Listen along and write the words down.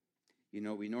You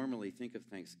know, we normally think of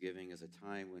Thanksgiving as a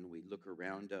time when we look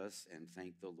around us and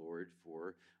thank the Lord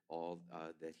for all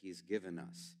that he's given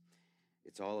us.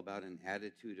 It's all about an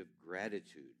attitude of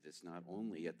gratitude that's not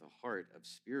only at the heart of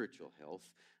spiritual health,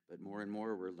 but more and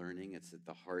more we're learning it's at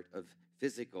the heart of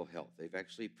physical health. They've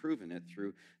actually proven it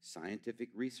through scientific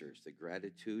research that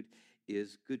gratitude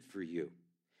is good for you.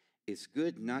 It's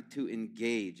good not to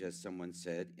engage, as someone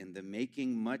said, in the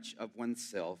making much of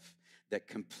oneself that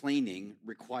complaining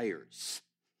requires.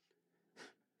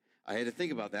 I had to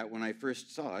think about that when I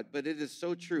first saw it, but it is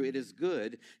so true. It is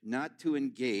good not to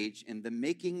engage in the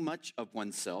making much of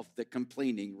oneself that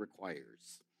complaining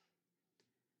requires.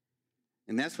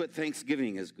 And that's what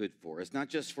Thanksgiving is good for. It's not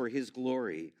just for his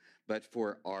glory, but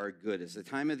for our good. It's the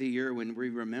time of the year when we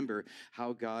remember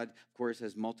how God, of course,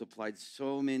 has multiplied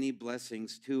so many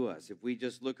blessings to us. If we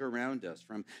just look around us,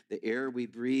 from the air we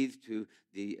breathe to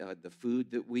the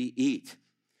food that we eat.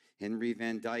 Henry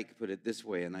Van Dyke put it this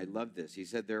way, and I love this. He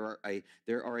said, there are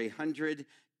 100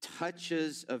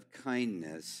 touches of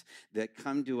kindness that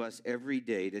come to us every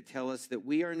day to tell us that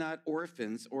we are not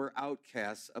orphans or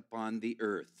outcasts upon the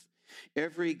earth.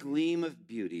 Every gleam of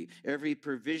beauty, every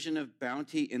provision of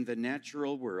bounty in the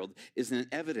natural world is an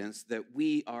evidence that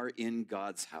we are in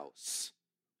God's house.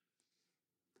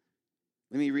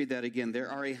 Let me read that again. There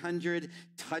are 100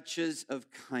 touches of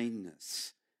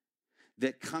kindness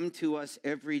that come to us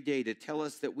every day to tell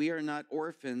us that we are not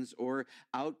orphans or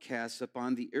outcasts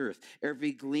upon the earth.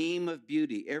 Every gleam of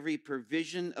beauty, every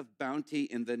provision of bounty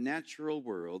in the natural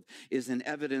world is an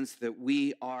evidence that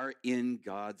we are in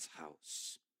God's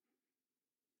house,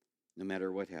 no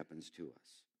matter what happens to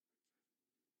us.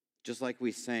 Just like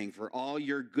we sang, for all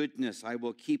your goodness, I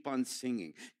will keep on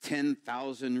singing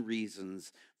 10,000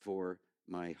 reasons for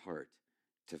my heart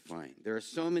to find. There are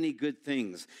so many good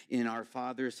things in our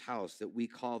Father's house that we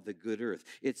call the good earth.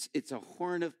 It's a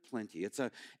horn of plenty. It's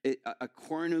a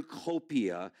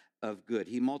cornucopia of good.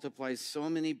 He multiplies so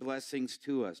many blessings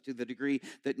to us to the degree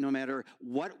that no matter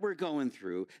what we're going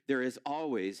through, there is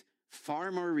always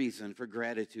far more reason for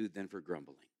gratitude than for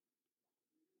grumbling.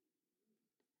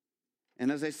 And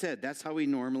as I said, that's how we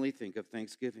normally think of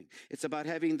Thanksgiving. It's about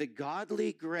having the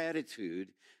godly gratitude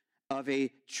of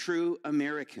a true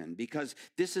American, because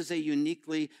this is a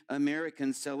uniquely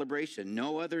American celebration.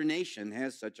 No other nation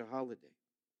has such a holiday.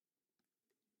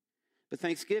 But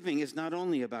Thanksgiving is not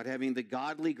only about having the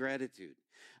godly gratitude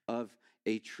of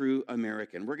a true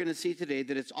American. We're going to see today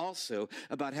that it's also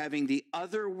about having the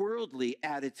otherworldly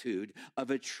attitude of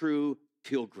a true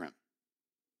pilgrim,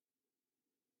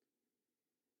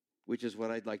 which is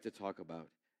what I'd like to talk about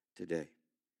today.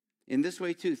 In this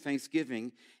way, too,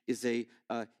 Thanksgiving is a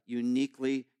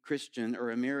uniquely Christian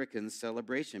or American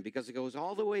celebration because it goes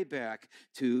all the way back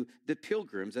to the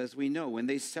Pilgrims, as we know, when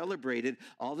they celebrated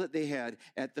all that they had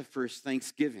at the first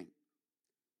Thanksgiving.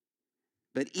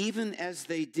 But even as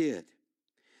they did,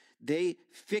 they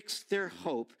fixed their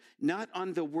hope not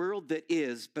on the world that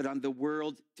is, but on the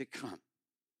world to come.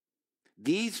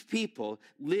 These people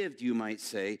lived, you might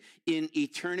say, in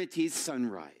eternity's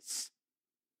sunrise.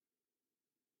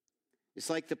 It's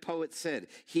like the poet said,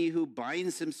 he who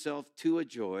binds himself to a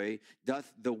joy doth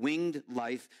the winged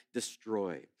life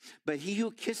destroy. But he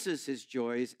who kisses his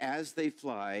joys as they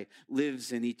fly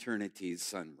lives in eternity's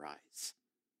sunrise.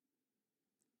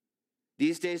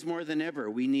 These days more than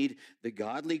ever, we need the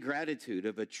godly gratitude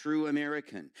of a true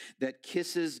American that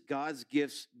kisses God's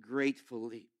gifts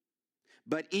gratefully.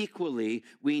 But equally,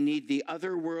 we need the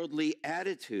otherworldly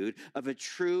attitude of a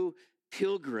true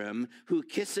pilgrim who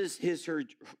kisses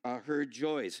her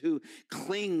joys, who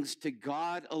clings to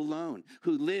God alone,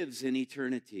 who lives in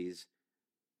eternity's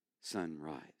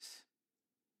sunrise.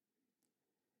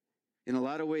 In a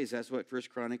lot of ways, that's what 1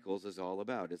 Chronicles is all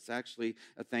about. It's actually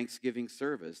a Thanksgiving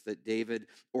service that David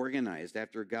organized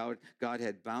after God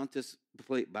had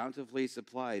bountifully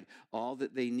supplied all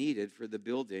that they needed for the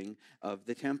building of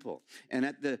the temple. And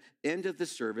at the end of the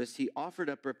service, he offered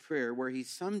up a prayer where he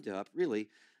summed up, really,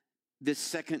 the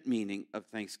second meaning of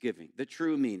Thanksgiving, the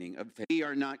true meaning of Thanksgiving. We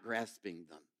are not grasping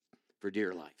them for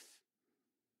dear life.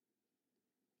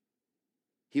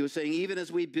 He was saying, even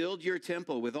as we build your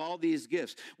temple with all these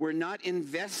gifts, we're not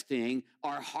investing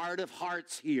our heart of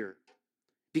hearts here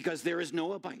because there is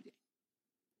no abiding.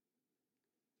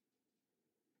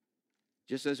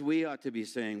 Just as we ought to be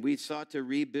saying, we sought to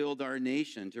rebuild our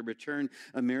nation, to return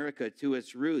America to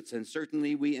its roots. And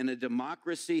certainly we, in a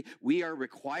democracy, we are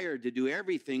required to do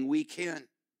everything we can.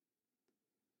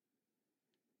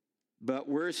 But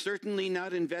we're certainly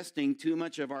not investing too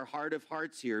much of our heart of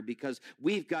hearts here because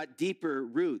we've got deeper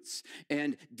roots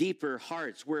and deeper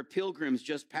hearts. We're pilgrims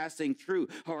just passing through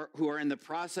who are in the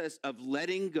process of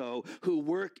letting go, who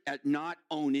work at not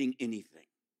owning anything.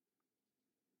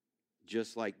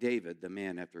 Just like David, the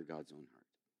man after God's own heart.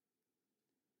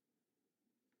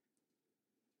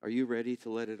 Are you ready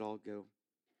to let it all go?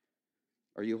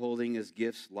 Are you holding his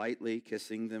gifts lightly,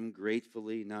 kissing them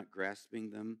gratefully, not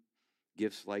grasping them?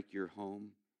 Gifts like your home,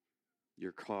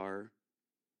 your car,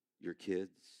 your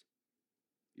kids,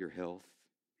 your health,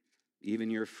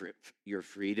 even your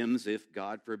freedoms, if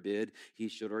God forbid he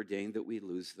should ordain that we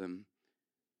lose them.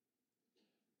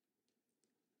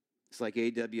 It's like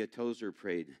A.W. Tozer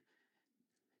prayed.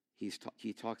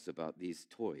 He talks about these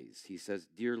toys. He says,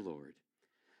 "Dear Lord,"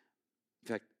 in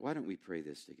fact, why don't we pray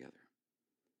this together?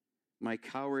 "My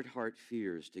coward heart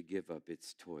fears to give up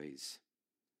its toys.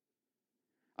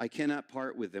 I cannot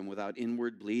part with them without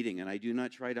inward bleeding, and I do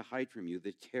not try to hide from you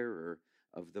the terror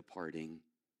of the parting.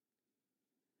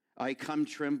 I come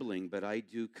trembling, but I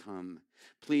do come.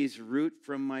 Please root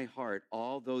from my heart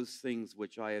all those things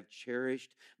which I have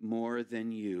cherished more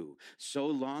than you, so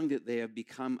long that they have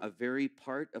become a very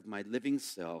part of my living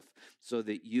self, so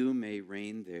that you may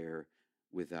reign there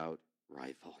without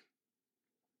rival."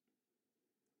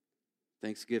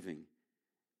 Thanksgiving.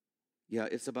 Yeah,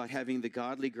 it's about having the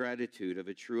godly gratitude of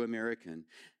a true American.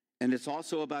 And it's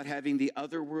also about having the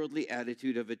otherworldly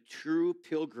attitude of a true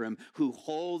pilgrim who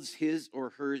holds his or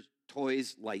her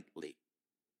toys lightly,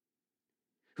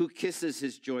 who kisses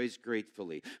his joys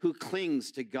gratefully, who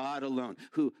clings to God alone,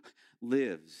 who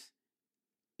lives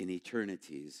in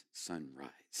eternity's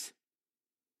sunrise.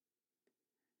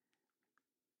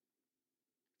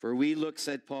 "For we look,"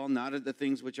 said Paul, "not at the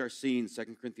things which are seen,"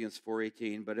 2 Corinthians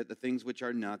 4:18, "but at the things which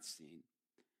are not seen.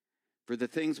 For the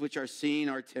things which are seen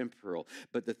are temporal,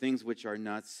 but the things which are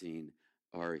not seen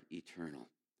are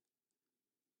eternal."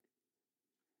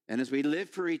 And as we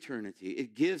live for eternity,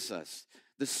 it gives us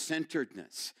the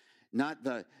centeredness, not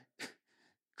the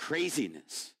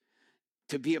craziness,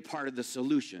 to be a part of the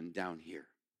solution down here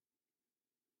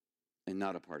and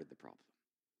not a part of the problem,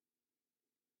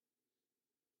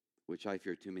 which I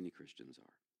fear too many Christians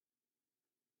are.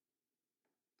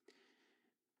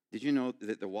 Did you know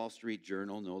that the Wall Street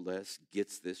Journal, no less,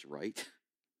 gets this right?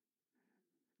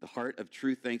 The heart of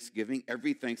true Thanksgiving,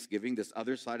 every Thanksgiving, this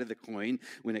other side of the coin,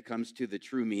 when it comes to the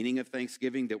true meaning of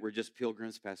Thanksgiving, that we're just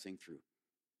pilgrims passing through.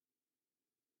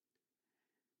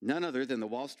 None other than the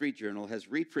Wall Street Journal has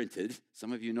reprinted,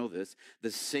 some of you know this, the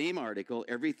same article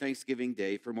every Thanksgiving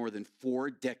Day for more than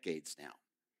 4 decades now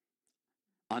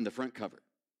on the front cover.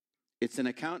 It's an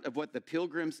account of what the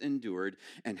pilgrims endured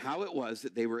and how it was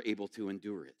that they were able to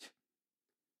endure it.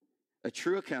 A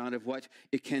true account of what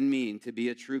it can mean to be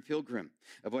a true pilgrim,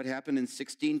 of what happened in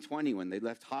 1620 when they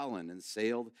left Holland and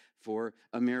sailed for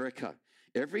America.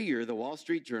 Every year, the Wall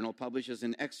Street Journal publishes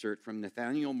an excerpt from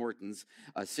Nathaniel Morton's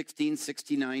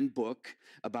 1669 book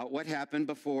about what happened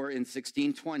before in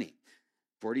 1620.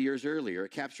 40 years earlier,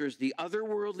 it captures the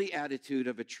otherworldly attitude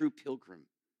of a true pilgrim.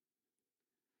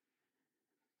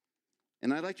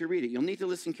 And I'd like to read it. You'll need to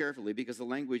listen carefully because the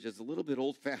language is a little bit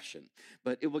old-fashioned,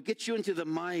 but it will get you into the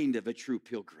mind of a true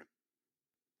pilgrim,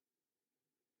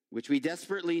 which we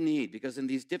desperately need because in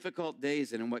these difficult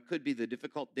days and in what could be the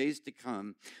difficult days to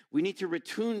come, we need to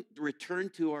return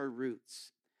to our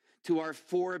roots, to our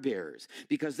forebears,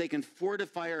 because they can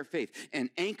fortify our faith and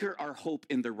anchor our hope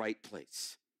in the right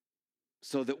place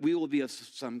so that we will be of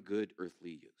some good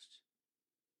earthly use.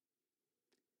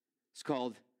 It's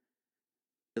called,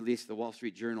 at least the Wall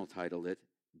Street Journal titled it,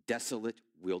 Desolate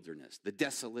Wilderness. The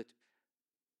Desolate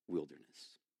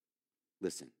Wilderness.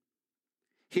 Listen.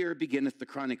 Here beginneth the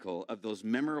chronicle of those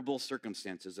memorable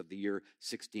circumstances of the year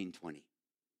 1620.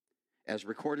 As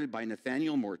recorded by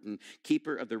Nathaniel Morton,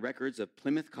 keeper of the records of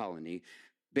Plymouth Colony,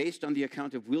 based on the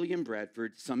account of William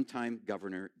Bradford, sometime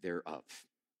governor thereof.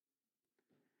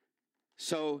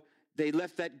 So they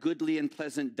left that goodly and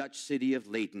pleasant Dutch city of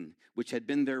Leyden, which had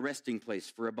been their resting place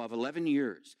for above 11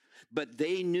 years. But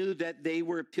they knew that they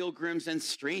were pilgrims and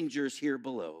strangers here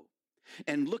below,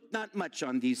 and looked not much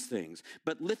on these things,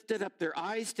 but lifted up their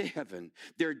eyes to heaven,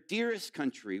 their dearest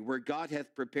country, where God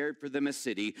hath prepared for them a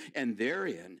city, and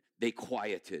therein they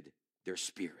quieted their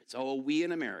spirits. Oh, we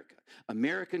in America,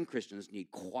 American Christians need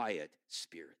quiet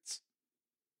spirits.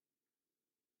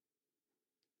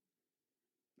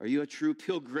 Are you a true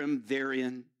pilgrim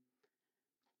therein?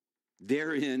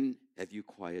 Therein have you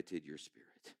quieted your spirit.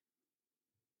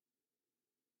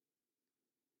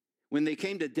 When they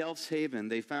came to Delfts Haven,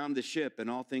 they found the ship and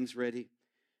all things ready.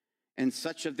 And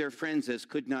such of their friends as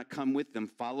could not come with them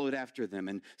followed after them,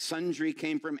 and sundry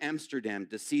came from Amsterdam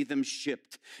to see them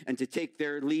shipped and to take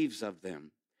their leaves of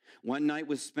them. One night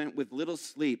was spent with little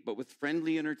sleep, but with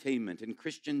friendly entertainment and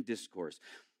Christian discourse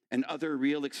and other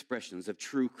real expressions of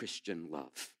true Christian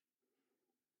love.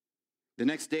 The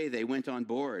next day they went on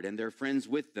board, and their friends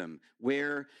with them,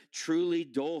 where truly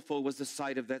doleful was the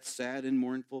sight of that sad and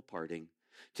mournful parting.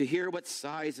 To hear what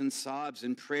sighs and sobs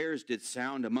and prayers did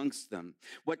sound amongst them,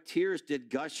 what tears did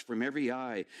gush from every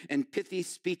eye, and pithy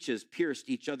speeches pierced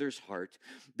each other's heart,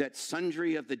 that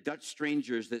sundry of the Dutch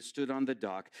strangers that stood on the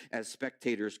dock as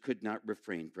spectators could not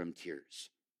refrain from tears.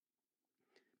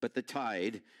 But the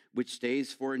tide, which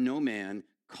stays for no man,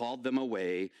 called them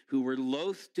away, who were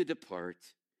loath to depart.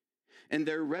 And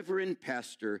their reverend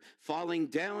pastor, falling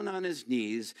down on his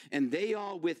knees, and they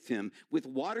all with him, with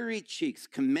watery cheeks,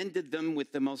 commended them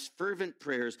with the most fervent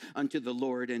prayers unto the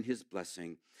Lord and his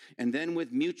blessing. And then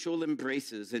with mutual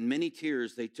embraces and many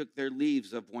tears, they took their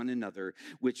leaves of one another,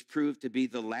 which proved to be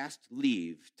the last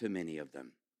leave to many of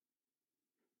them.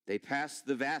 They passed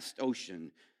the vast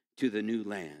ocean to the new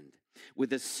land,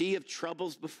 with a sea of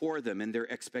troubles before them in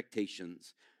their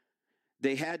expectations.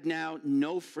 They had now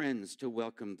no friends to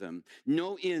welcome them,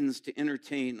 no inns to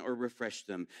entertain or refresh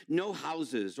them, no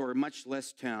houses or much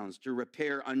less towns to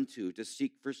repair unto to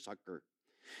seek for succor.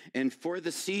 And for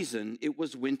the season it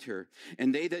was winter,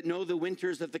 and they that know the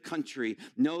winters of the country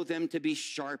know them to be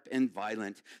sharp and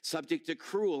violent, subject to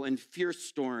cruel and fierce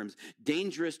storms,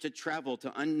 dangerous to travel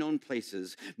to unknown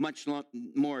places, much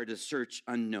more to search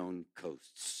unknown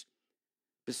coasts.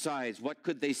 Besides, what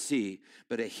could they see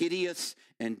but a hideous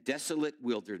and desolate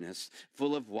wilderness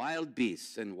full of wild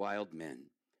beasts and wild men?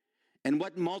 And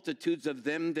what multitudes of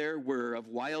them there were, of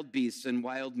wild beasts and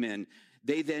wild men,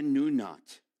 they then knew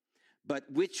not.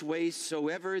 But which way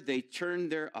soever they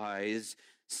turned their eyes,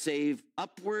 save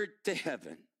upward to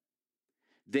heaven,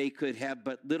 they could have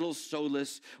but little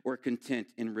solace or content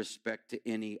in respect to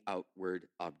any outward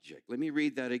object. Let me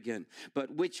read that again.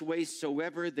 But which way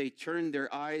soever they turned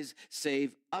their eyes,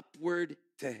 save upward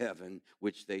to heaven,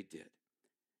 which they did,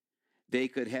 they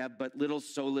could have but little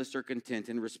solace or content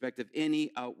in respect of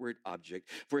any outward object.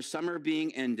 For summer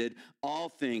being ended, all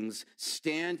things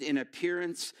stand in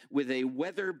appearance with a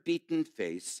weather-beaten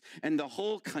face, and the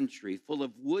whole country, full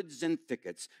of woods and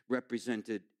thickets,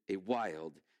 represented a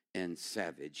wild and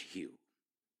savage hue.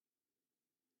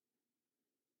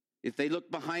 If they looked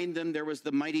behind them, there was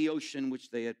the mighty ocean which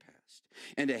they had passed.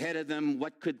 And ahead of them,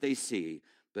 what could they see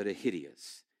but a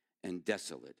hideous and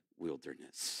desolate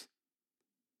wilderness?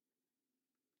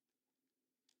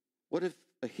 What if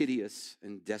a hideous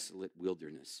and desolate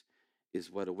wilderness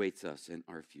is what awaits us in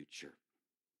our future?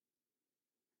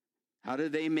 How do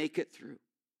they make it through?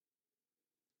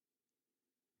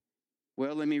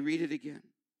 Well, let me read it again.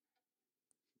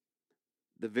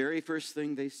 The very first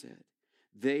thing they said,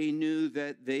 they knew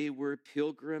that they were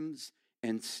pilgrims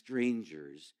and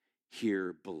strangers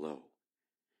here below.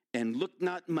 And look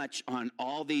not much on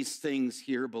all these things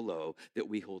here below that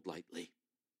we hold lightly,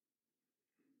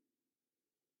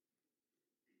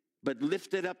 but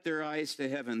lifted up their eyes to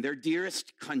heaven, their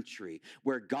dearest country,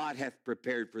 where God hath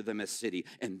prepared for them a city,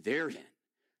 and therein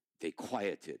they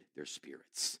quieted their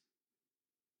spirits.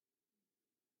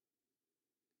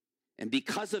 And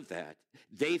because of that,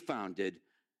 they founded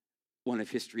one of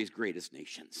history's greatest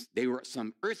nations. They were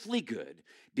some earthly good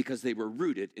because they were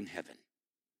rooted in heaven.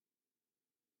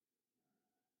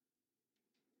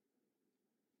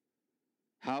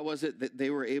 How was it that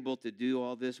they were able to do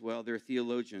all this? Well, their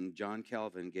theologian, John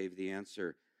Calvin, gave the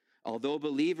answer. Although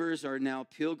believers are now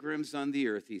pilgrims on the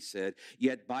earth, he said,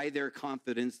 yet by their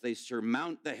confidence they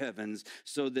surmount the heavens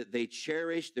so that they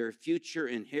cherish their future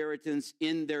inheritance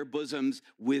in their bosoms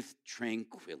with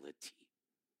tranquility,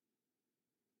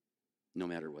 no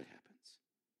matter what happens.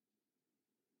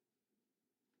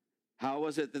 How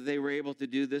was it that they were able to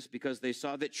do this? Because they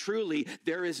saw that truly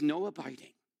there is no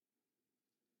abiding.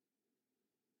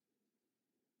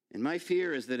 And my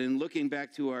fear is that in looking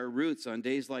back to our roots on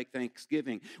days like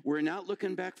Thanksgiving, we're not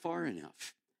looking back far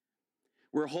enough.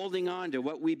 We're holding on to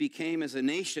what we became as a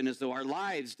nation as though our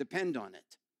lives depend on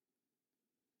it.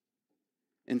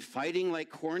 And fighting like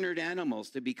cornered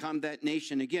animals to become that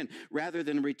nation again, rather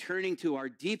than returning to our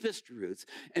deepest roots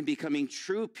and becoming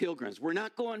true pilgrims. We're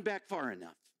not going back far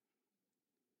enough.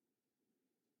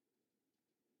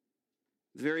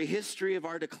 The very history of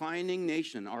our declining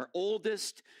nation, our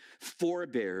oldest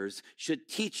forebears, should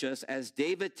teach us, as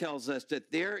David tells us,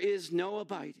 that there is no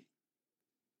abiding.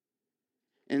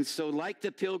 And so, like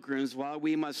the pilgrims, while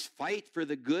we must fight for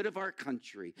the good of our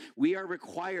country, we are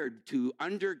required to,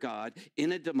 under God,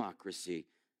 in a democracy,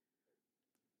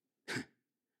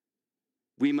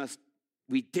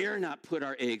 we dare not put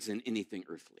our eggs in anything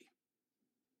earthly.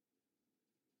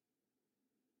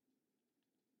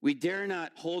 We dare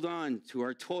not hold on to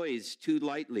our toys too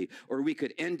lightly, or we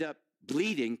could end up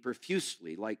bleeding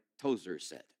profusely, like Tozer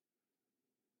said.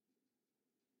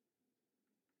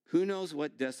 Who knows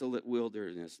what desolate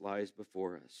wilderness lies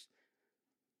before us?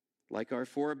 Like our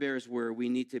forebears were, we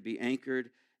need to be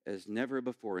anchored as never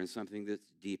before in something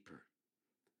that's deeper,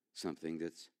 something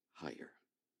that's higher.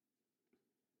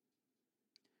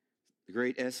 The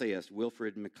great essayist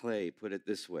Wilfred McClay put it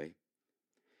this way.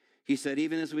 He said,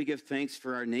 even as we give thanks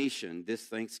for our nation this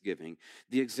Thanksgiving,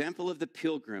 the example of the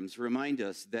Pilgrims remind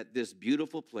us that this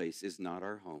beautiful place is not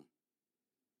our home.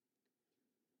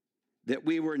 That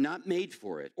we were not made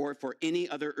for it or for any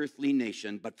other earthly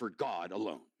nation, but for God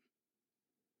alone.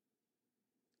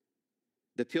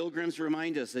 The Pilgrims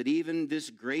remind us that even this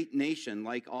great nation,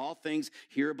 like all things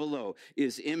here below,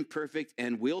 is imperfect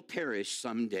and will perish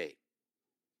someday.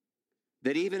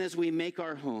 That even as we make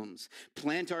our homes,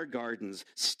 plant our gardens,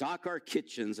 stock our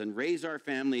kitchens, and raise our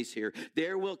families here,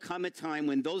 there will come a time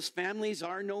when those families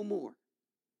are no more.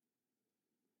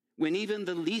 When even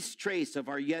the least trace of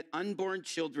our yet unborn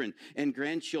children and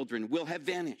grandchildren will have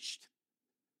vanished.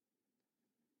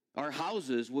 Our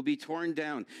houses will be torn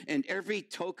down, and every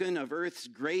token of earth's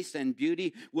grace and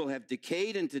beauty will have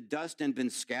decayed into dust and been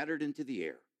scattered into the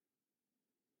air.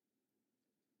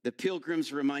 The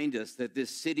Pilgrims remind us that this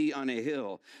city on a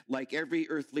hill, like every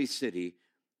earthly city,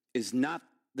 is not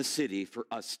the city for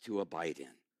us to abide in.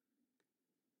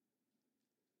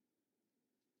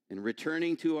 And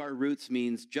returning to our roots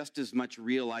means just as much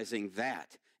realizing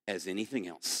that as anything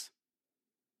else.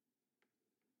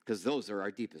 Because those are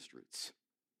our deepest roots.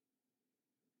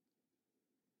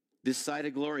 This side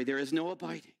of glory, there is no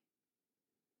abiding.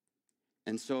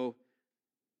 And so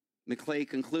McClay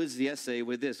concludes the essay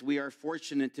with this. We are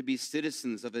fortunate to be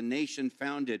citizens of a nation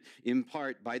founded in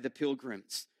part by the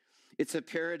Pilgrims. It's a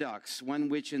paradox, one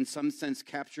which in some sense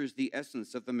captures the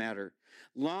essence of the matter.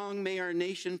 Long may our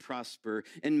nation prosper,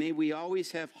 and may we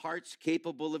always have hearts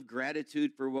capable of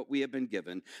gratitude for what we have been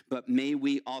given, but may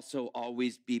we also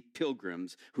always be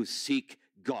pilgrims who seek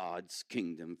God's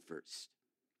kingdom first.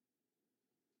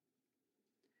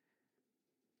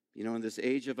 You know, in this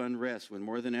age of unrest, when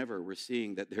more than ever we're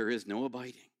seeing that there is no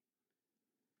abiding,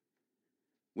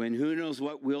 when who knows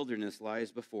what wilderness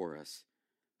lies before us,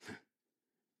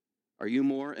 are you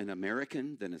more an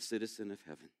American than a citizen of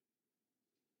heaven?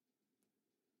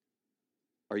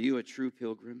 Are you a true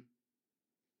pilgrim?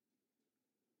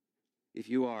 If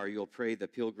you are, you'll pray the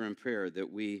pilgrim prayer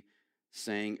that we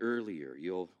sang earlier.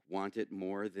 You'll want it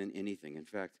more than anything. In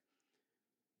fact,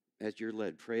 as you're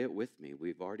led, pray it with me.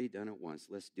 We've already done it once.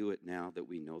 Let's do it now that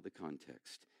we know the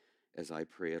context as I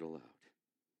pray it aloud.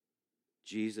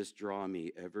 Jesus, draw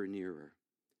me ever nearer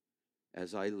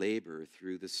as I labor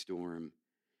through the storm.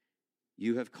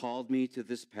 You have called me to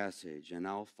this passage, and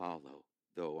I'll follow,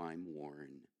 though I'm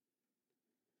worn.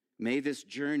 May this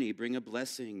journey bring a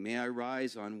blessing. May I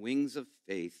rise on wings of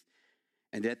faith,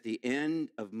 and at the end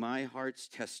of my heart's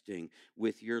testing,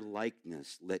 with your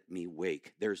likeness, let me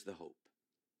wake. There's the hope.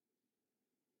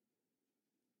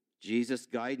 Jesus,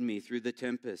 guide me through the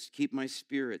tempest. Keep my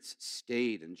spirits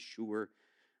stayed and sure.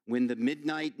 When the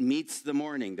midnight meets the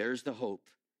morning, there's the hope.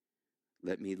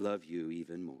 Let me love you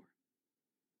even more.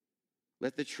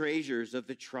 Let the treasures of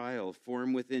the trial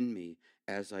form within me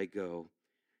as I go.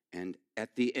 And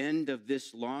at the end of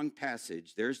this long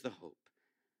passage, there's the hope.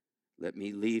 Let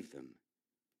me leave them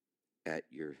at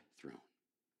your throne.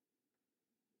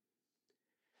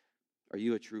 Are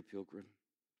you a true pilgrim?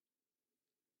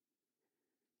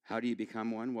 How do you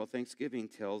become one? Well, Thanksgiving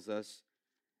tells us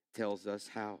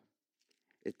how.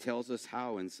 It tells us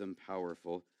how in some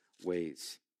powerful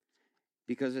ways.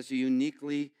 Because it's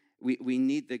we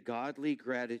need the godly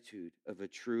gratitude of a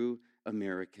true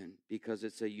American, because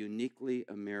it's a uniquely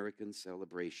American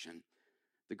celebration.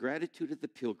 The gratitude of the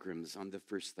Pilgrims on the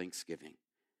first Thanksgiving.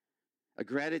 A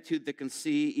gratitude that can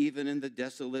see, even in the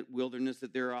desolate wilderness,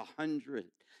 that there are 100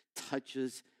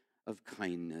 touches of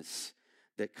kindness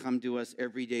that come to us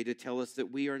every day to tell us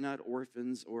that we are not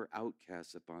orphans or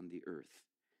outcasts upon the earth.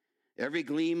 Every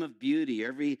gleam of beauty,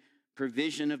 every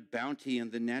provision of bounty in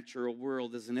the natural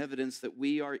world is an evidence that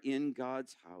we are in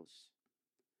God's house.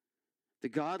 The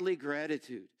godly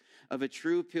gratitude of a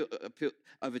true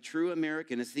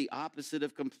American is the opposite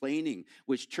of complaining,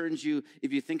 which turns you,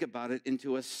 if you think about it,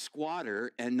 into a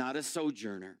squatter and not a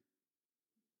sojourner.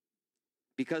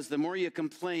 Because the more you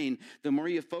complain, the more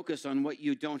you focus on what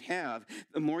you don't have,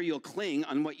 the more you'll cling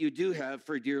on what you do have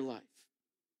for dear life.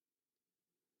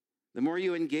 The more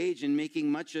you engage in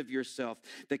making much of yourself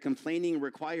that complaining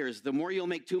requires, the more you'll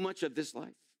make too much of this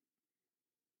life.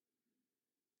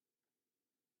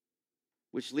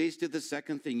 Which leads to the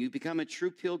second thing. You become a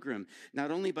true pilgrim,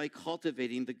 not only by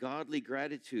cultivating the godly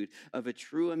gratitude of a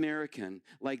true American,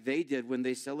 like they did when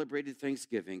they celebrated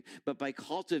Thanksgiving, but by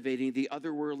cultivating the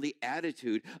otherworldly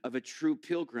attitude of a true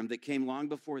pilgrim that came long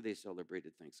before they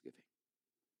celebrated Thanksgiving.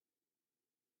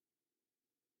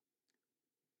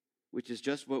 Which is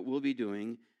just what we'll be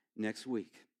doing next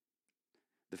week.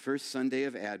 The first Sunday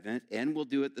of Advent, and we'll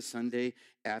do it the Sunday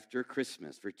after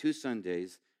Christmas. For 2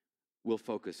 Sundays, we'll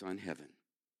focus on heaven.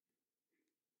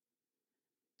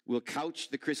 We'll couch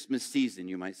the Christmas season,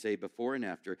 you might say, before and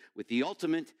after, with the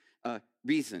ultimate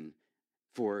reason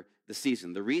for the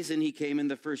season. The reason he came in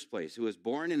the first place, who was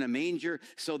born in a manger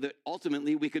so that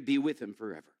ultimately we could be with him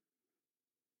forever.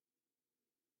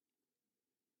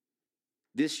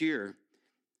 This year,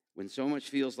 when so much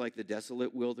feels like the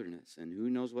desolate wilderness, and who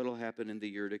knows what will happen in the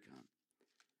year to come,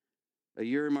 a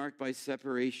year marked by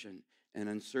separation and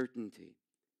uncertainty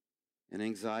and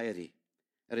anxiety,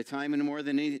 at a time when more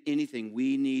than anything,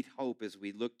 we need hope as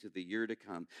we look to the year to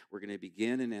come. We're going to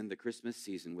begin and end the Christmas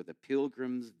season with a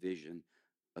pilgrim's vision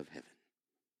of heaven.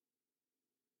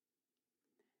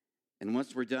 And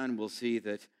once we're done, we'll see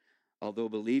that although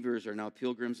believers are now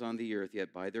pilgrims on the earth,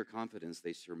 yet by their confidence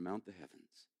they surmount the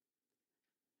heavens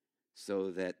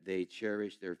so that they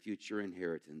cherish their future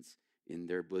inheritance in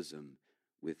their bosom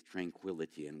with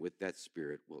tranquility, and with that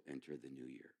spirit will enter the new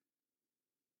year.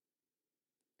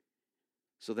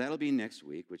 So that'll be next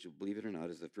week, which, believe it or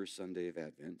not, is the first Sunday of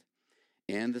Advent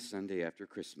and the Sunday after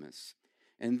Christmas.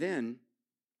 And then,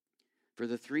 for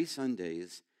the 3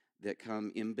 Sundays that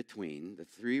come in between, the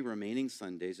 3 remaining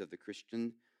Sundays of the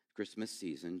Christian Christmas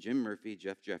season, Jim Murphy,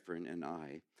 Jeff Jeffrin, and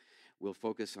I will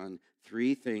focus on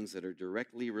 3 things that are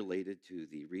directly related to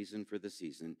the reason for the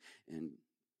season and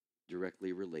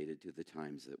directly related to the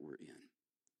times that we're in.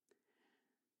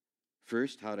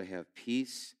 First, how to have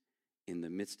peace in the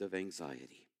midst of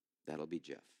anxiety. That'll be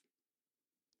Jeff.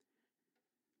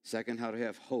 Second, how to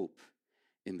have hope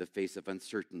in the face of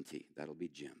uncertainty. That'll be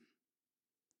Jim.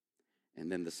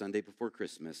 And then the Sunday before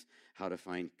Christmas, how to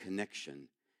find connection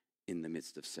in the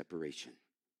midst of separation.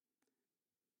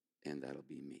 And that'll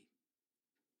be me.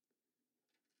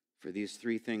 For these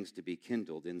 3 things to be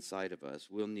kindled inside of us,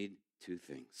 we'll need 2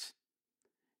 things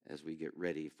as we get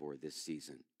ready for this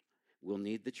season. We'll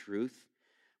need the truth,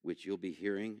 which you'll be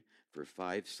hearing for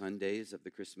 5 Sundays of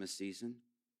the Christmas season.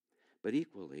 But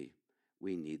equally,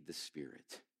 we need the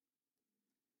Spirit.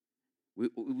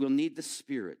 We'll need the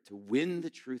Spirit to win the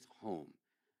truth home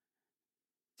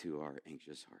to our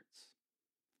anxious hearts.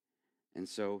 And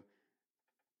so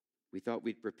we thought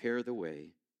we'd prepare the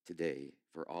way today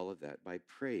for all of that by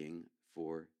praying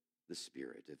for the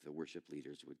Spirit, if the worship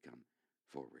leaders would come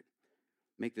forward.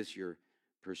 Make this your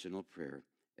personal prayer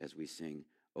as we sing,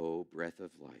 "O breath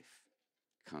of life,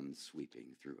 come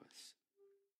sweeping through us."